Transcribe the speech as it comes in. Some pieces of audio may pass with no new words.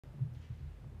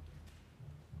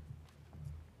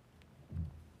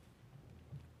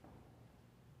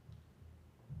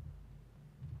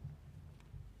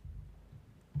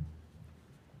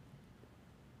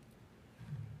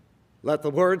Let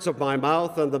the words of my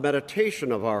mouth and the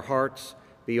meditation of our hearts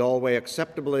be always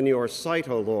acceptable in your sight,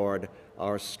 O Lord,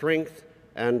 our strength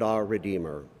and our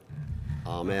Redeemer.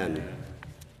 Amen.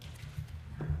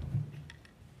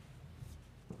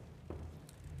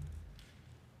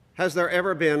 Has there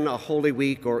ever been a Holy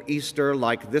Week or Easter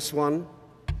like this one?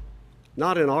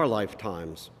 Not in our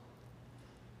lifetimes.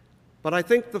 But I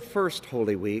think the first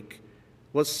Holy Week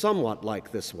was somewhat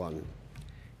like this one.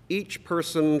 Each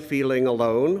person feeling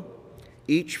alone,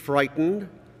 each frightened,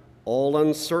 all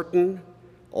uncertain,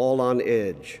 all on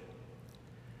edge.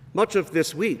 Much of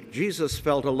this week, Jesus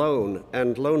felt alone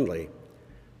and lonely,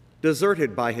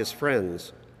 deserted by his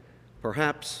friends,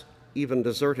 perhaps even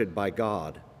deserted by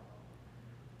God.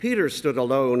 Peter stood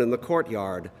alone in the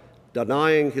courtyard,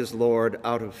 denying his Lord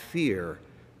out of fear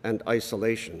and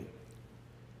isolation.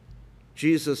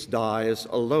 Jesus dies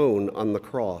alone on the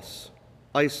cross,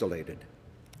 isolated.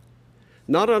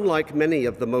 Not unlike many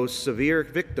of the most severe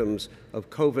victims of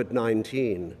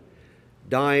COVID-19,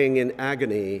 dying in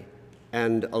agony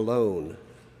and alone.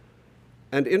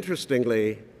 And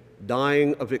interestingly,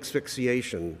 dying of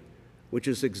asphyxiation, which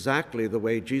is exactly the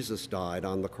way Jesus died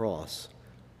on the cross,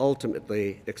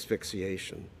 ultimately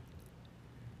asphyxiation.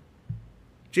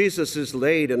 Jesus is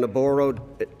laid in a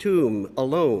borrowed tomb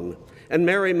alone, and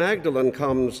Mary Magdalene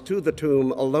comes to the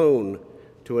tomb alone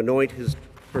to anoint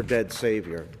her dead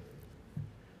Savior.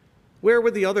 Where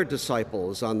were the other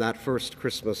disciples on that first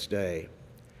Christmas day?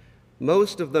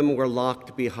 Most of them were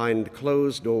locked behind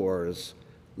closed doors,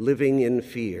 living in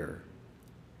fear.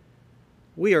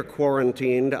 We are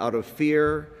quarantined out of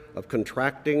fear of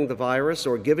contracting the virus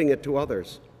or giving it to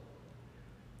others.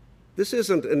 This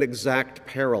isn't an exact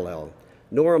parallel,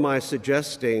 nor am I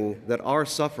suggesting that our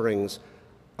sufferings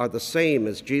are the same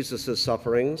as Jesus'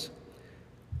 sufferings,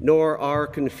 nor our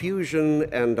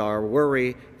confusion and our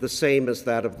worry the same as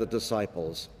that of the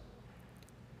disciples.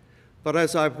 But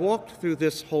as I've walked through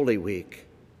this Holy Week,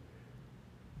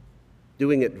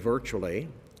 doing it virtually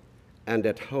and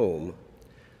at home,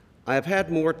 I have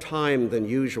had more time than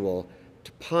usual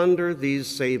to ponder these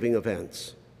saving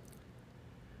events.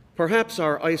 Perhaps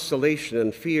our isolation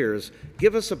and fears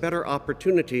give us a better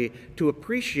opportunity to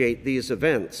appreciate these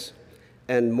events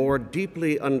and more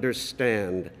deeply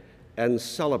understand and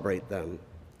celebrate them.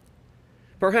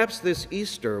 Perhaps this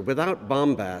Easter, without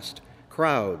bombast,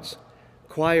 crowds,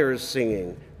 choirs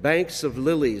singing, banks of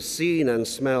lilies seen and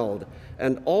smelled,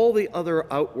 and all the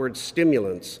other outward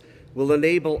stimulants will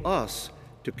enable us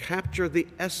to capture the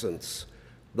essence,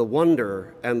 the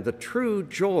wonder, and the true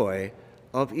joy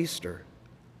of Easter.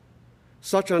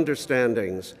 Such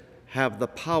understandings have the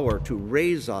power to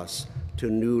raise us to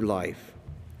new life.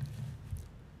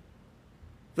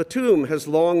 The tomb has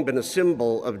long been a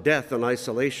symbol of death and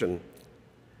isolation.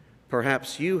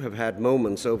 Perhaps you have had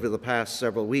moments over the past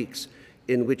several weeks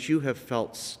in which you have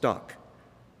felt stuck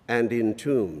and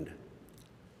entombed.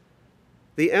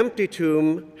 The empty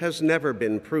tomb has never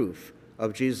been proof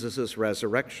of Jesus'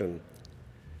 resurrection,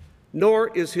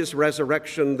 nor is his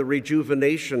resurrection the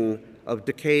rejuvenation of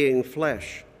decaying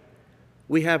flesh.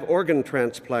 We have organ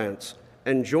transplants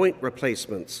and joint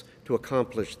replacements to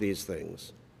accomplish these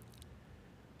things.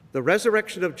 The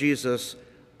resurrection of Jesus,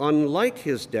 unlike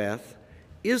his death,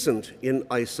 isn't in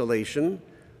isolation,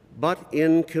 but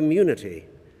in community,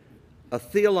 a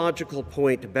theological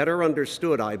point better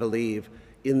understood, I believe,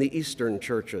 in the Eastern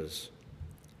churches.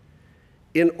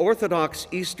 In Orthodox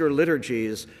Easter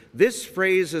liturgies, this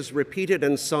phrase is repeated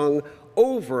and sung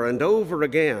over and over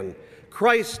again.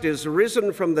 Christ is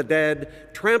risen from the dead,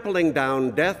 trampling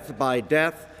down death by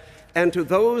death, and to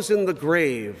those in the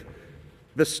grave,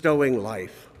 bestowing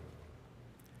life.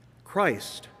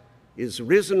 Christ is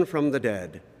risen from the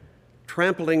dead,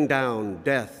 trampling down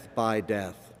death by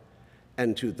death,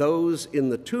 and to those in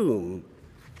the tomb,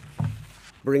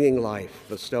 bringing life,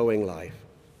 bestowing life.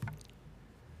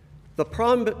 The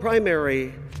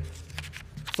primary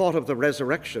thought of the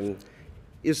resurrection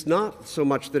is not so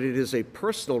much that it is a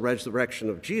personal resurrection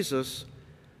of Jesus,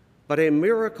 but a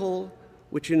miracle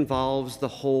which involves the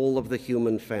whole of the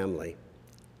human family.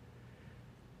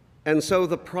 And so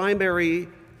the primary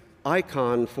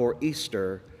icon for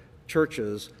Easter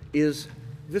churches is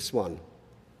this one.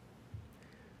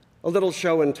 A little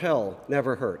show and tell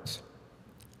never hurts.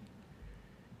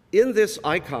 In this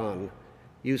icon,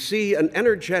 you see an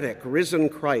energetic risen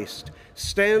Christ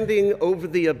standing over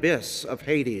the abyss of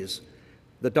Hades,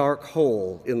 the dark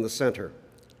hole in the center.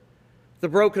 The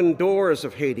broken doors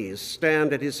of Hades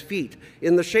stand at his feet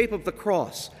in the shape of the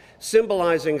cross,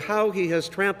 symbolizing how he has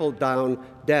trampled down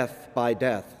death by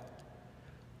death.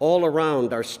 All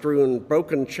around are strewn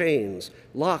broken chains,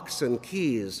 locks, and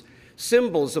keys,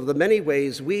 symbols of the many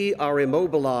ways we are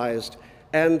immobilized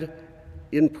and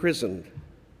imprisoned.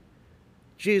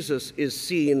 Jesus is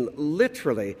seen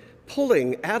literally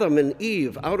pulling Adam and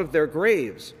Eve out of their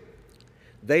graves.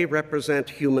 They represent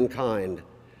humankind.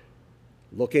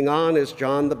 Looking on is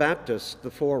John the Baptist, the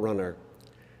forerunner,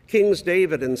 Kings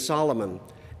David and Solomon,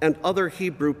 and other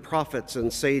Hebrew prophets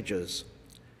and sages.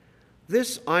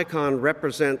 This icon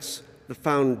represents the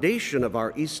foundation of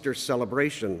our Easter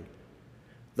celebration,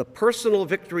 the personal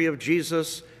victory of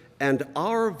Jesus and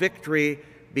our victory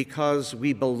because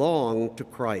we belong to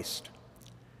Christ.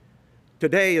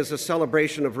 Today is a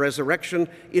celebration of resurrection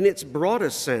in its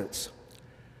broadest sense,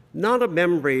 not a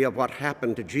memory of what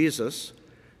happened to Jesus,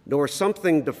 nor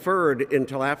something deferred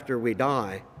until after we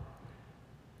die.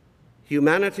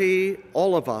 Humanity,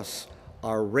 all of us,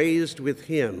 are raised with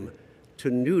him to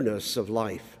newness of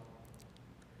life.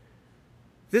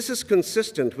 This is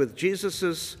consistent with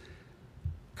Jesus'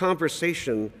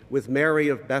 conversation with Mary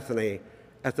of Bethany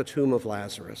at the tomb of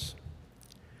Lazarus.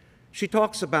 She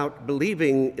talks about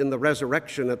believing in the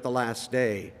resurrection at the last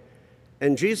day,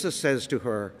 and Jesus says to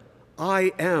her,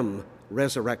 "I am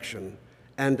resurrection,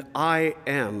 and I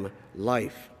am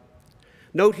life."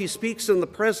 Note he speaks in the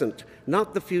present,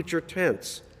 not the future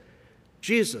tense.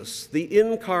 Jesus, the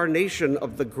incarnation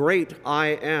of the great I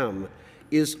am,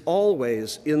 is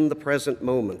always in the present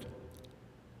moment.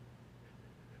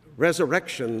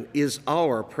 Resurrection is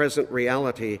our present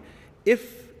reality,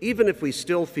 even if we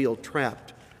still feel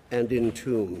trapped and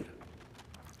entombed.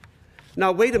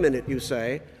 Now, wait a minute, you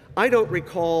say. I don't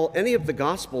recall any of the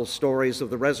gospel stories of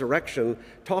the resurrection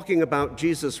talking about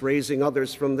Jesus raising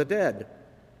others from the dead.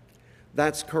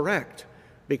 That's correct,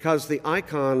 because the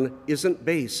icon isn't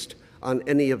based on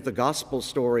any of the gospel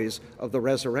stories of the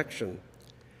resurrection.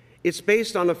 It's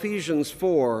based on Ephesians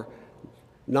 4,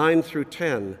 9 through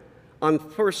 10, on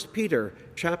 1 Peter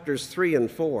chapters 3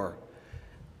 and 4,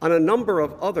 on a number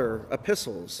of other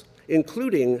epistles,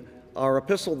 including our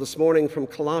epistle this morning from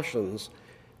Colossians,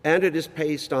 and it is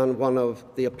based on one of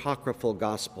the apocryphal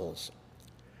Gospels.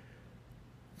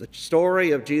 The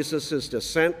story of Jesus'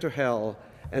 descent to hell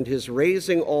and his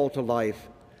raising all to life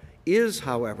is,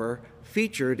 however,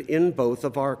 featured in both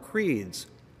of our creeds,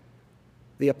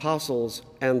 the Apostles'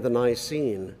 and the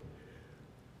Nicene.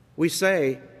 We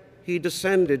say, he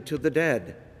descended to the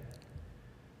dead.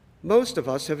 Most of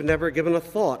us have never given a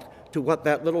thought to what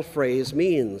that little phrase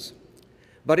means,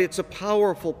 but it's a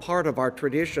powerful part of our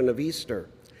tradition of Easter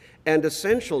and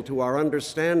essential to our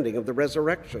understanding of the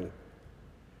resurrection.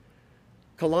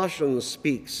 Colossians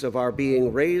speaks of our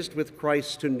being raised with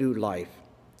Christ to new life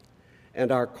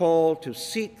and our call to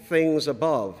seek things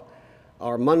above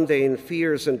our mundane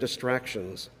fears and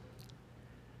distractions.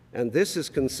 And this is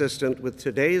consistent with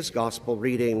today's gospel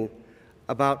reading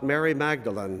about Mary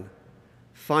Magdalene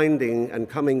finding and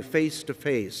coming face to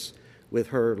face with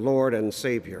her Lord and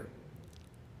Savior.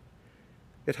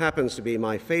 It happens to be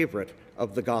my favorite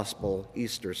of the gospel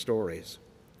Easter stories.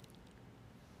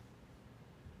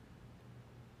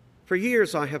 For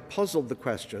years, I have puzzled the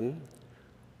question,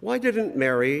 why didn't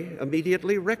Mary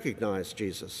immediately recognize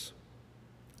Jesus?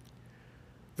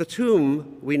 The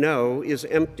tomb, we know, is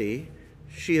empty.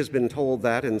 She has been told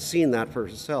that and seen that for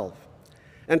herself.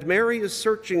 And Mary is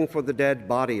searching for the dead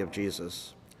body of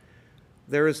Jesus.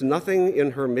 There is nothing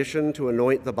in her mission to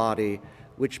anoint the body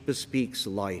which bespeaks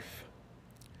life.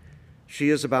 She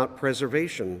is about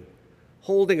preservation,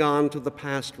 holding on to the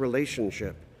past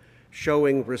relationship,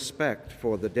 showing respect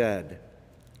for the dead.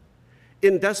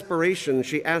 In desperation,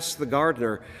 she asks the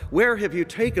gardener, "Where have you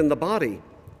taken the body?"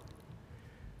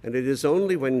 And it is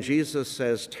only when Jesus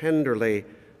says tenderly,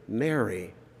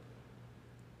 "Mary,"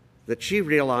 that she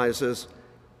realizes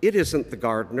it isn't the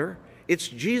gardener, it's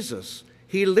Jesus.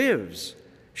 He lives.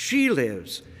 She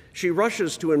lives. She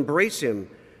rushes to embrace him,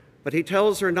 but he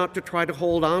tells her not to try to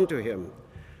hold on to him.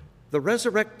 The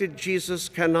resurrected Jesus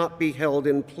cannot be held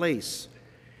in place.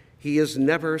 He is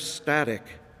never static.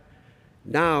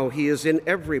 Now he is in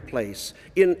every place,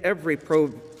 in every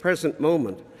present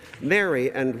moment.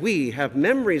 Mary and we have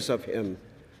memories of him,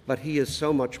 but he is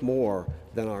so much more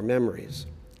than our memories.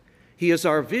 He is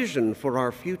our vision for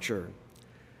our future,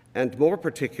 and more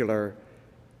particular,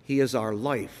 he is our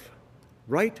life,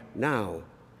 right now,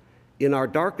 in our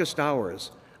darkest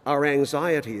hours, our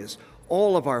anxieties,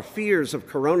 all of our fears of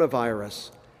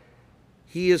coronavirus.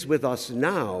 He is with us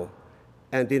now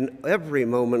and in every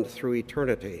moment through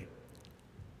eternity.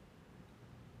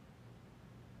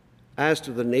 As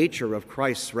to the nature of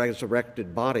Christ's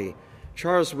resurrected body,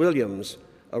 Charles Williams,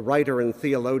 a writer and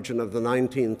theologian of the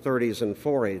 1930s and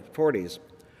 40s,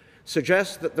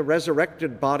 suggests that the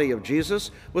resurrected body of Jesus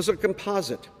was a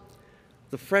composite.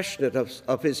 the freshness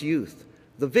of his youth,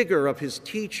 the vigor of his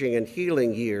teaching and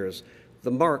healing years,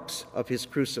 the marks of his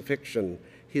crucifixion,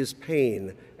 his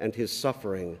pain and his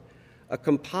suffering, a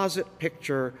composite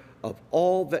picture of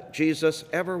all that Jesus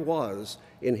ever was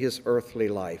in his earthly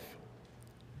life.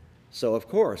 So, of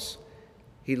course,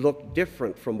 he looked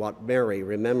different from what Mary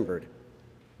remembered.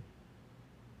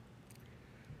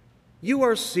 You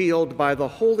are sealed by the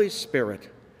Holy Spirit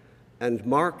and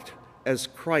marked as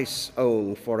Christ's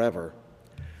own forever.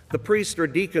 The priest or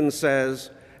deacon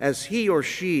says, as he or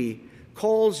she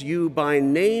calls you by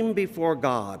name before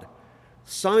God,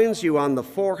 signs you on the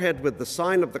forehead with the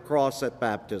sign of the cross at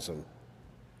baptism.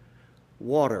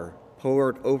 Water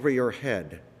poured over your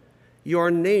head, your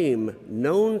name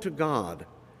known to God,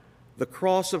 the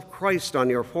cross of Christ on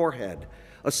your forehead,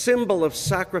 a symbol of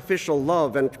sacrificial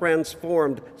love and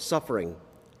transformed suffering.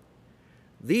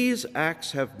 These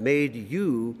acts have made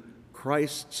you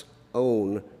Christ's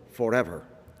own forever.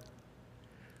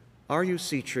 Are you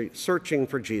searching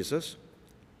for Jesus?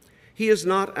 He is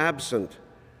not absent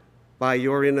by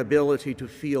your inability to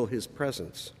feel his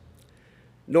presence,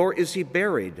 nor is he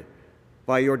buried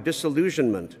by your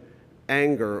disillusionment,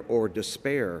 anger, or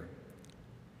despair.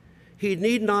 He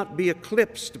need not be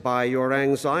eclipsed by your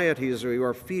anxieties or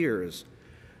your fears,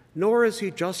 nor is he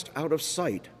just out of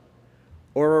sight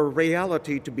or a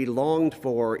reality to be longed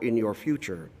for in your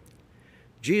future.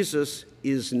 Jesus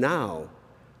is now,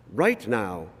 right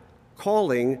now,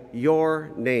 calling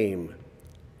your name.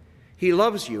 He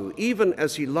loves you even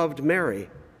as he loved Mary.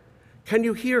 Can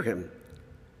you hear him?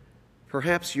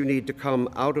 Perhaps you need to come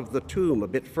out of the tomb a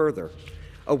bit further,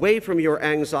 away from your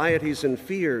anxieties and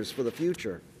fears for the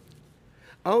future,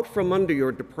 out from under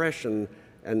your depression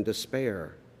and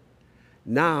despair.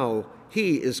 Now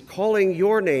he is calling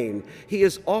your name. He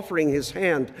is offering his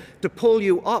hand to pull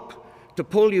you up, to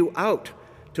pull you out,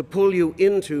 to pull you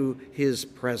into his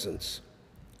presence.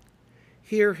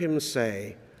 Hear him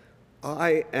say,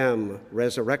 I am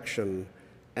resurrection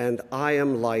and I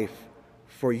am life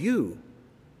for you,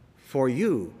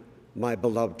 my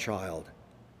beloved child.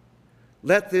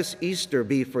 Let this Easter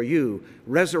be for you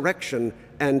resurrection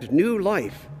and new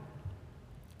life.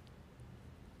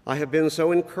 I have been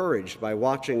so encouraged by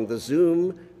watching the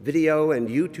Zoom, video, and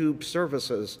YouTube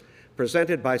services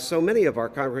presented by so many of our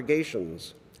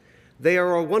congregations. They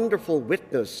are a wonderful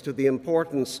witness to the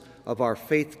importance of our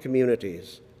faith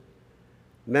communities.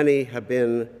 Many have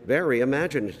been very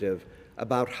imaginative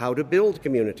about how to build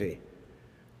community.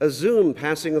 A Zoom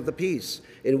passing of the peace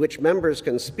in which members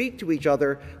can speak to each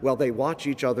other while they watch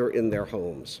each other in their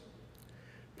homes.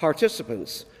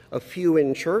 Participants, a few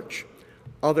in church,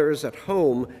 others at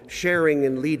home sharing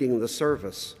and leading the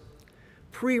service.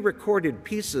 Pre-recorded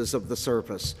pieces of the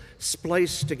service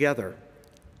spliced together.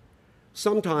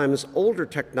 Sometimes older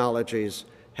technologies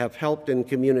have helped in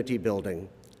community building.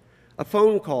 A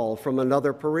phone call from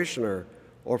another parishioner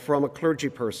or from a clergy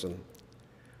person.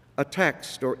 A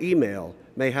text or email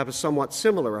may have a somewhat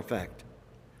similar effect.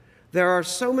 There are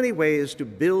so many ways to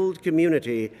build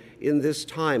community in this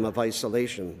time of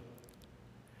isolation.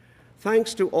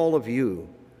 Thanks to all of you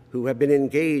who have been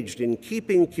engaged in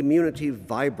keeping community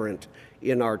vibrant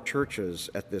in our churches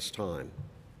at this time.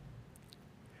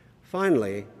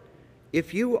 Finally,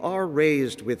 if you are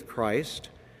raised with Christ,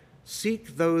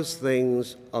 seek those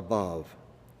things above.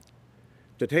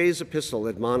 Today's epistle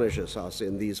admonishes us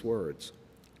in these words.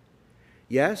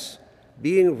 Yes,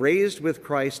 being raised with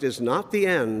Christ is not the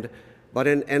end, but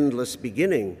an endless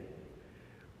beginning.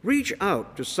 Reach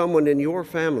out to someone in your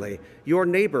family, your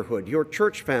neighborhood, your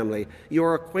church family,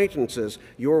 your acquaintances,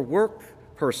 your work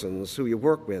persons who you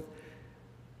work with.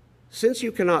 Since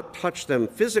you cannot touch them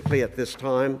physically at this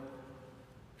time,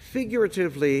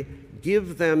 figuratively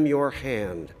give them your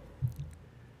hand.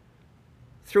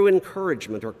 Through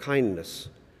encouragement or kindness,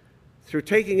 through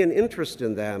taking an interest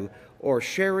in them or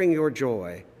sharing your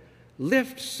joy,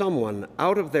 lift someone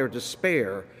out of their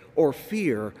despair or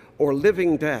fear or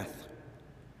living death.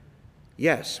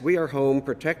 Yes, we are home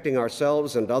protecting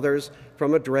ourselves and others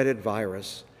from a dreaded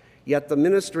virus, yet the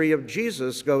ministry of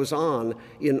Jesus goes on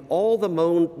in all the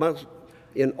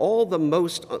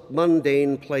most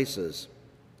mundane places.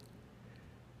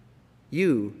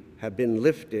 You have been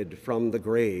lifted from the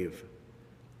grave.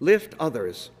 Lift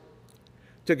others.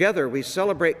 Together we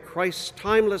celebrate Christ's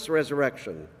timeless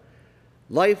resurrection,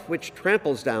 life which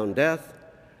tramples down death,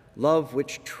 love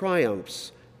which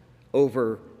triumphs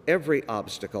over every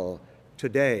obstacle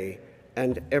today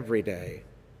and every day.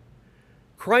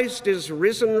 Christ is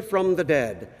risen from the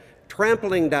dead,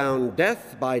 trampling down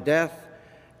death by death,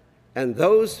 and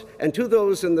to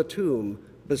those in the tomb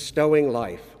bestowing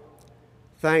life.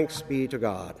 Thanks be to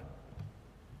God.